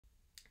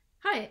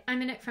Hi,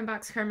 I'm Anik from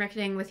Boxcar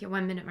Marketing with your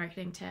 1-minute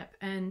marketing tip.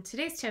 And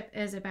today's tip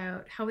is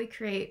about how we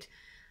create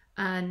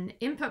an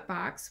input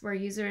box where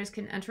users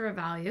can enter a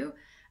value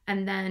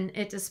and then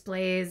it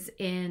displays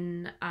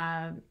in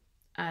a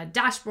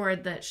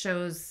dashboard that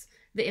shows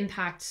the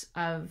impact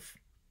of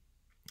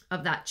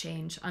that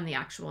change on the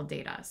actual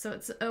data. So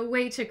it's a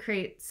way to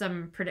create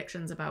some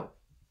predictions about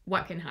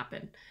what can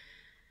happen.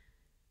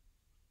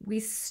 We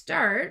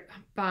start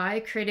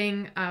by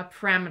creating a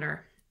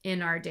parameter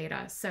in our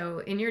data. So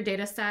in your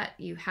data set,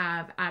 you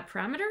have add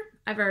parameter.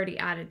 I've already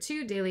added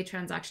 2 daily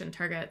transaction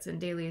targets and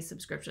daily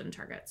subscription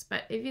targets.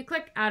 But if you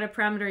click add a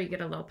parameter, you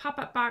get a little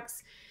pop-up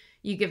box.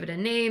 You give it a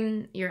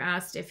name. You're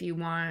asked if you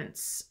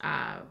want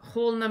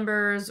whole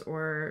numbers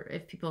or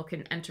if people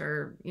can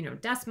enter,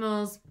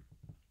 decimals.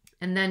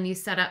 And then you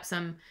set up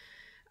some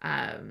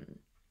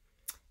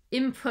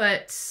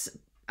input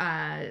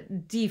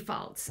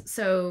defaults.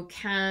 So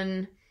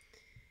can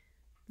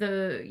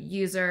the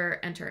user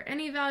enter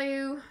any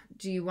value?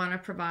 Do you want to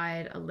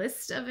provide a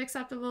list of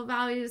acceptable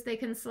values they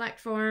can select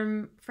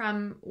from,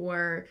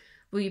 or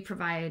will you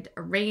provide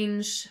a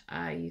range?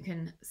 You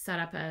can set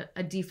up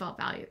a default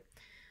value.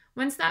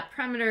 Once that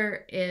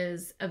parameter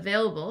is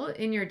available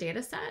in your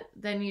data set,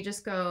 then you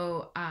just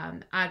go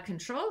add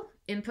control,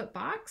 input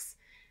box,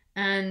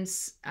 and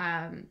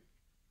that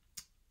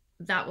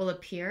will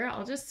appear.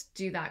 I'll just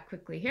do that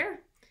quickly here.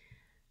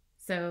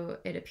 So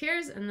it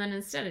appears, and then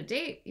instead of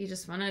date, you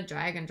just want to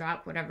drag and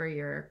drop whatever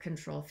your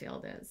control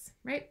field is,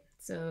 right?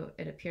 So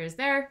it appears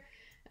there,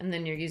 and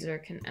then your user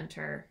can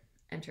enter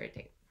a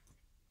date.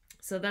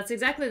 So that's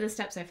exactly the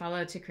steps I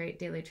follow to create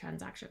daily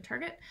transaction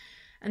target.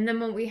 And then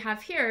what we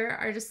have here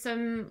are just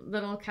some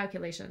little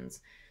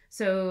calculations.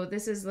 So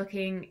this is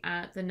looking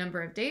at the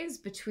number of days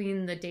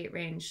between the date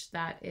range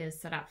that is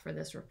set up for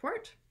this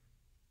report.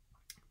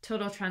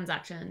 Total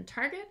transaction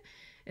target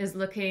is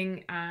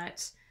looking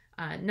at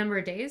number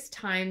of days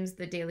times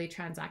the daily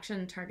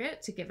transaction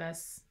target to give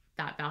us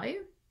that value.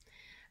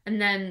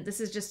 And then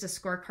this is just a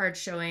scorecard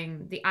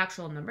showing the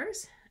actual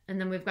numbers. And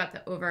then we've got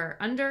the over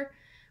under,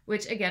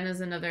 which again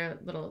is another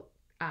little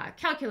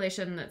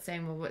calculation that's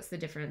saying, well, what's the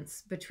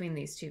difference between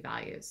these two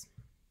values?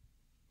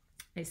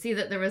 I see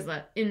that there was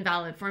an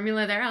invalid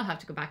formula there. I'll have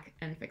to go back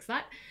and fix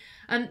that.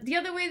 The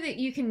other way that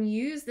you can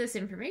use this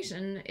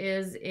information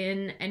is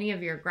in any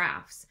of your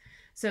graphs.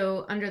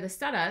 So under the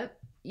setup,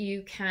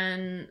 you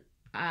can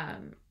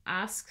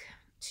ask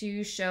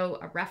to show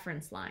a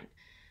reference line.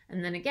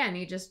 And then again,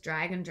 you just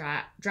drag and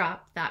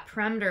drop that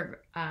parameter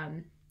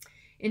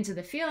into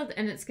the field,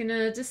 and it's going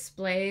to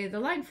display the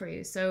line for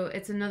you. So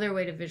it's another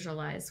way to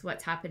visualize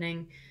what's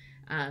happening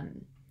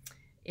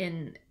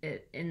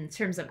in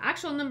terms of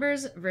actual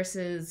numbers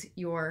versus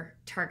your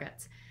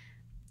targets.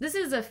 This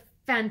is a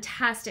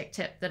fantastic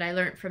tip that I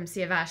learned from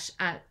Siavash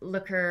at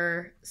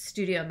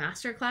LookerStudio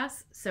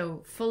Masterclass.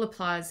 So full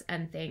applause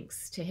and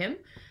thanks to him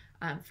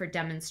for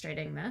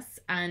demonstrating this.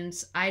 And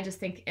I just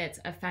think it's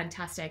a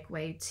fantastic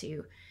way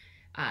to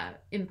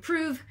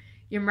improve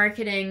your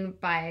marketing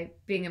by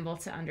being able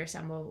to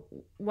understand, well,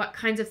 what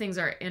kinds of things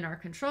are in our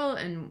control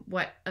and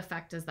what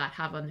effect does that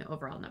have on the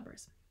overall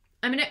numbers.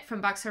 I'm Anik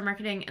from Boxcar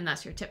Marketing, and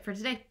that's your tip for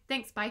today.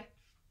 Thanks, bye.